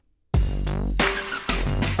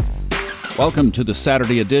Welcome to the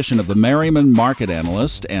Saturday edition of the Merriman Market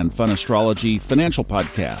Analyst and Fun Astrology Financial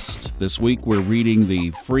Podcast. This week we're reading the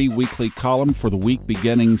free weekly column for the week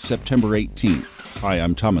beginning September 18th. Hi,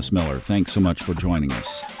 I'm Thomas Miller. Thanks so much for joining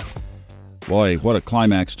us. Boy, what a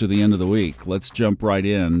climax to the end of the week. Let's jump right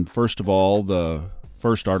in. First of all, the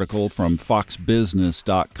first article from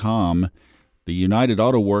foxbusiness.com. The United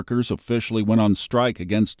Auto Workers officially went on strike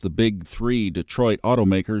against the Big Three Detroit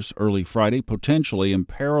automakers early Friday, potentially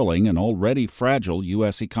imperiling an already fragile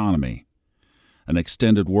U.S. economy. An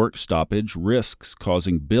extended work stoppage risks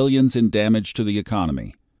causing billions in damage to the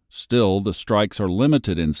economy. Still, the strikes are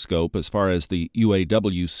limited in scope as far as the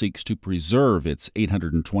UAW seeks to preserve its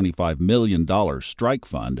 $825 million strike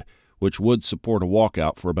fund, which would support a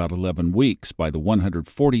walkout for about 11 weeks by the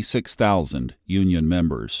 146,000 union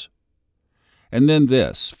members. And then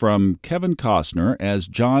this, from Kevin Costner as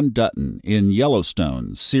John Dutton in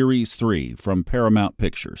Yellowstone, Series 3 from Paramount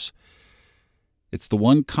Pictures. It's the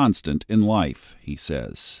one constant in life, he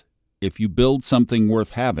says. If you build something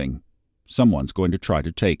worth having, someone's going to try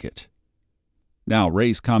to take it. Now,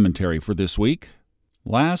 Ray's commentary for this week.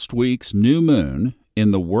 Last week's new moon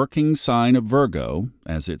in the working sign of Virgo,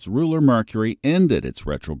 as its ruler Mercury ended its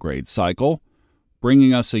retrograde cycle,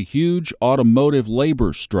 bringing us a huge automotive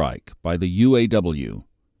labor strike by the UAW.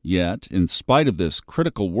 Yet, in spite of this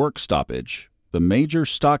critical work stoppage, the major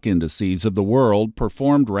stock indices of the world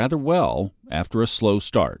performed rather well after a slow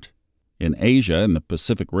start. In Asia and the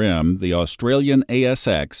Pacific Rim, the Australian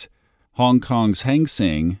ASX, Hong Kong's Hang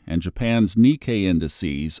Seng, and Japan's Nikkei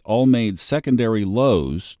indices all made secondary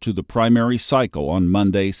lows to the primary cycle on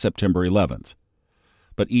Monday, September 11th.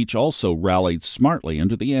 But each also rallied smartly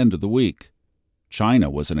into the end of the week. China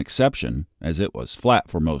was an exception, as it was flat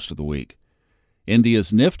for most of the week.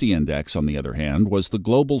 India's Nifty index, on the other hand, was the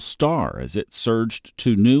global star as it surged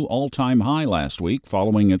to new all-time high last week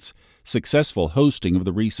following its successful hosting of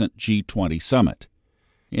the recent G20 summit.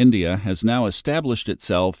 India has now established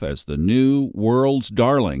itself as the new world's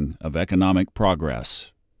darling of economic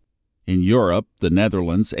progress. In Europe, the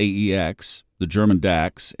Netherlands AEX, the German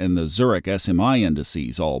DAX, and the Zurich SMI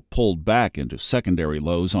indices all pulled back into secondary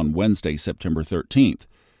lows on Wednesday, September 13th,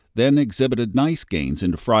 then exhibited nice gains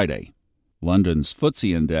into Friday. London's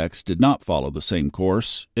FTSE index did not follow the same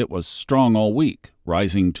course. It was strong all week,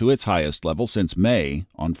 rising to its highest level since May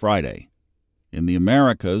on Friday. In the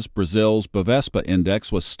Americas, Brazil's Bovespa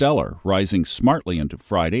index was stellar, rising smartly into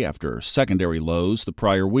Friday after secondary lows the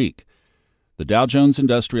prior week. The Dow Jones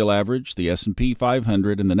Industrial Average, the S&P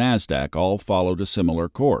 500, and the NASDAQ all followed a similar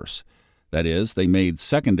course. That is, they made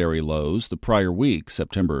secondary lows the prior week,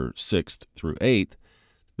 September 6th through 8th,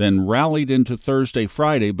 then rallied into Thursday,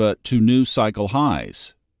 Friday, but to new cycle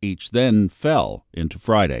highs. Each then fell into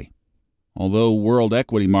Friday. Although world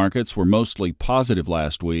equity markets were mostly positive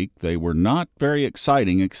last week, they were not very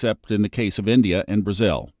exciting except in the case of India and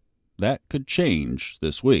Brazil. That could change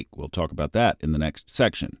this week. We'll talk about that in the next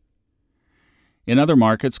section. In other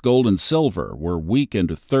markets, gold and silver were weak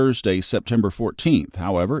into Thursday, September 14th.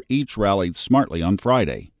 However, each rallied smartly on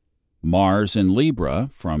Friday. Mars in Libra,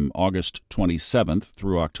 from August 27th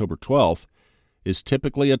through October 12th, is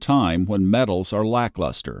typically a time when metals are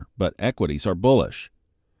lackluster, but equities are bullish.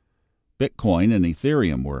 Bitcoin and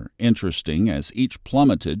Ethereum were interesting as each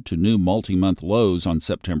plummeted to new multi-month lows on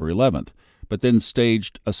September 11th, but then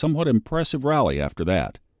staged a somewhat impressive rally after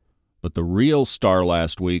that. But the real star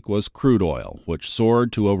last week was crude oil, which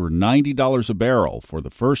soared to over $90 a barrel for the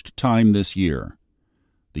first time this year.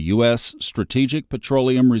 The U.S. Strategic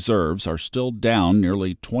Petroleum Reserves are still down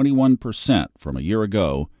nearly 21% from a year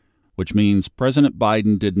ago, which means President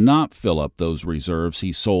Biden did not fill up those reserves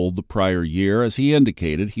he sold the prior year as he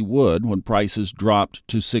indicated he would when prices dropped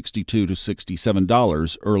to $62 to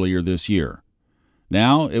 $67 earlier this year.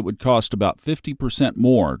 Now it would cost about 50%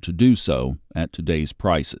 more to do so at today's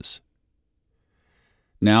prices.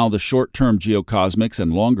 Now the short-term geocosmics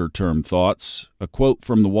and longer-term thoughts, a quote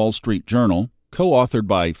from the Wall Street Journal, co-authored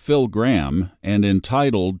by Phil Gramm and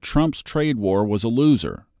entitled "Trump's Trade War Was a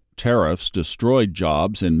Loser. Tariffs destroyed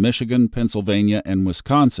jobs in Michigan, Pennsylvania, and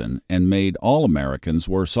Wisconsin and made all Americans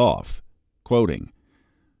worse off." Quoting,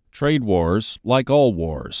 "Trade wars, like all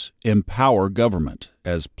wars, empower government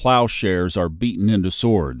as plowshares are beaten into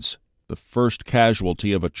swords. The first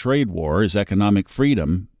casualty of a trade war is economic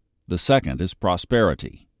freedom. The second is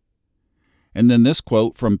prosperity." And then this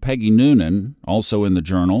quote from Peggy Noonan, also in the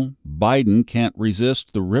Journal, "Biden can't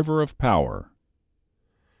resist the river of power."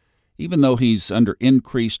 Even though he's under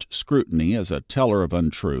increased scrutiny as a teller of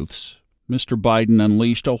untruths, Mr. Biden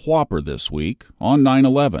unleashed a whopper this week on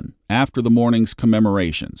 9/11 after the morning's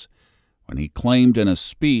commemorations when he claimed in a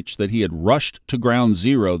speech that he had rushed to Ground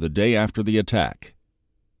Zero the day after the attack.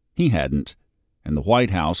 He hadn't, and the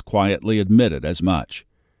White House quietly admitted as much.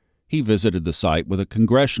 He visited the site with a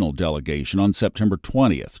congressional delegation on September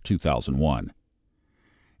 20th, 2001.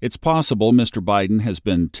 It's possible Mr. Biden has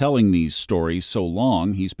been telling these stories so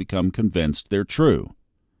long he's become convinced they're true.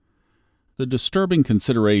 The disturbing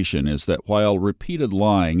consideration is that while repeated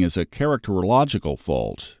lying is a characterological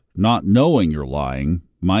fault, not knowing you're lying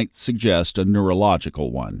might suggest a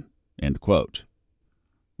neurological one." End quote.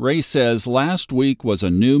 Ray says last week was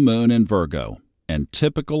a new moon in Virgo, and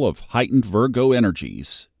typical of heightened Virgo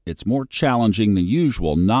energies, it's more challenging than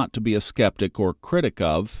usual not to be a skeptic or critic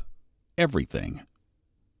of everything.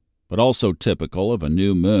 But also typical of a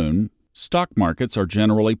new moon, stock markets are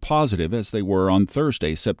generally positive as they were on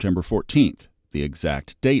Thursday, September 14th, the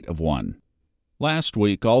exact date of one. Last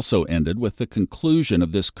week also ended with the conclusion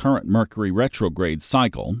of this current Mercury retrograde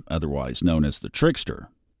cycle, otherwise known as the trickster.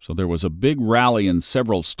 So there was a big rally in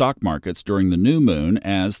several stock markets during the new moon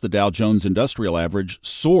as the Dow Jones Industrial Average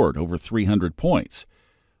soared over 300 points.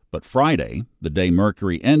 But Friday, the day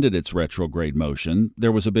Mercury ended its retrograde motion,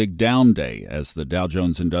 there was a big down day as the Dow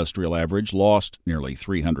Jones Industrial Average lost nearly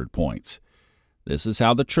 300 points. This is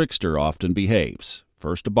how the trickster often behaves.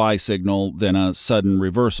 First a buy signal, then a sudden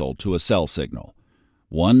reversal to a sell signal.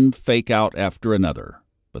 One fake out after another,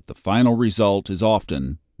 but the final result is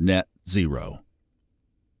often net zero.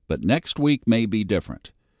 But next week may be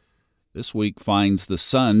different. This week finds the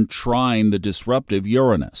Sun trine the disruptive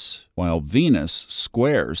Uranus, while Venus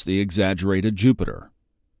squares the exaggerated Jupiter.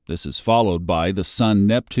 This is followed by the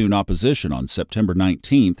Sun-Neptune opposition on September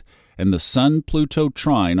 19th and the Sun-Pluto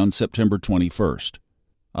trine on September 21st.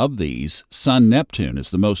 Of these, Sun-Neptune is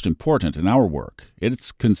the most important in our work.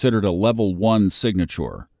 It's considered a level 1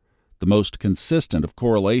 signature, the most consistent of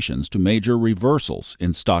correlations to major reversals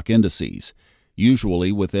in stock indices,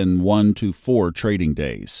 usually within 1 to 4 trading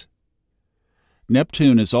days.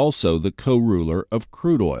 Neptune is also the co-ruler of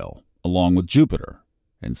crude oil, along with Jupiter,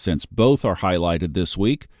 and since both are highlighted this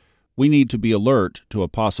week, we need to be alert to a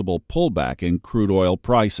possible pullback in crude oil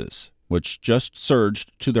prices, which just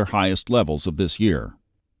surged to their highest levels of this year.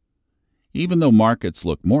 Even though markets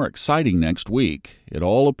look more exciting next week, it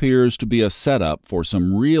all appears to be a setup for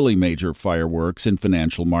some really major fireworks in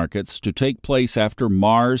financial markets to take place after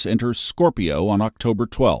Mars enters Scorpio on October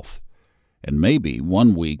 12th, and maybe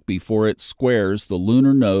 1 week before it squares the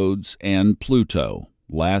lunar nodes and Pluto,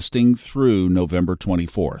 lasting through November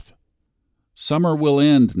 24th. Summer will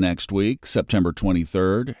end next week, September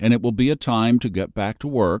 23rd, and it will be a time to get back to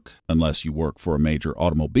work, unless you work for a major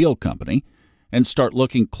automobile company, and start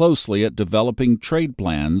looking closely at developing trade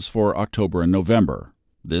plans for October and November.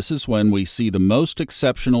 This is when we see the most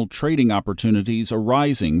exceptional trading opportunities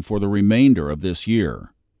arising for the remainder of this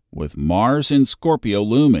year. With Mars in Scorpio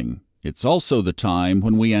looming, it's also the time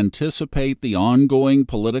when we anticipate the ongoing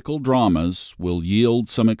political dramas will yield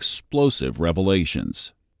some explosive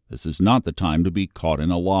revelations. This is not the time to be caught in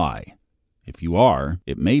a lie. If you are,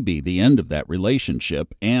 it may be the end of that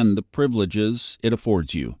relationship and the privileges it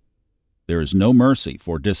affords you. There is no mercy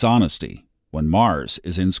for dishonesty when Mars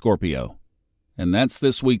is in Scorpio. And that's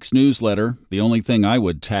this week's newsletter. The only thing I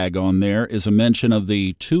would tag on there is a mention of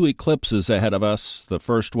the 2 eclipses ahead of us. The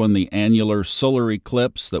first one, the annular solar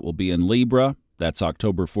eclipse that will be in Libra. That's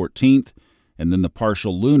October 14th. And then the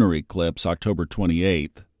partial lunar eclipse, October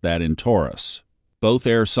 28th, that in Taurus. Both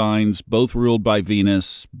air signs, both ruled by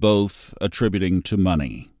Venus, both attributing to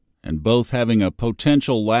money, and both having a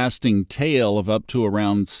potential lasting tail of up to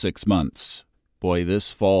around 6 months. Boy,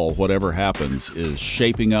 this fall, whatever happens, is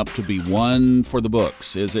shaping up to be one for the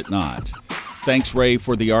books, is it not? Thanks, Ray,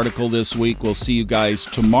 for the article this week. We'll see you guys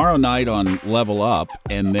tomorrow night on Level Up,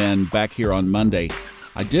 and then back here on Monday.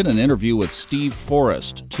 I did an interview with Steve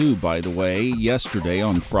Forrest, too, by the way, yesterday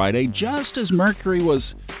on Friday, just as Mercury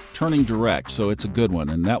was turning direct, so it's a good one,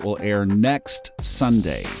 and that will air next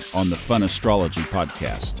Sunday on the Fun Astrology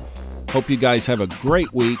podcast. Hope you guys have a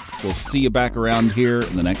great week. We'll see you back around here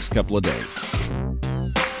in the next couple of days.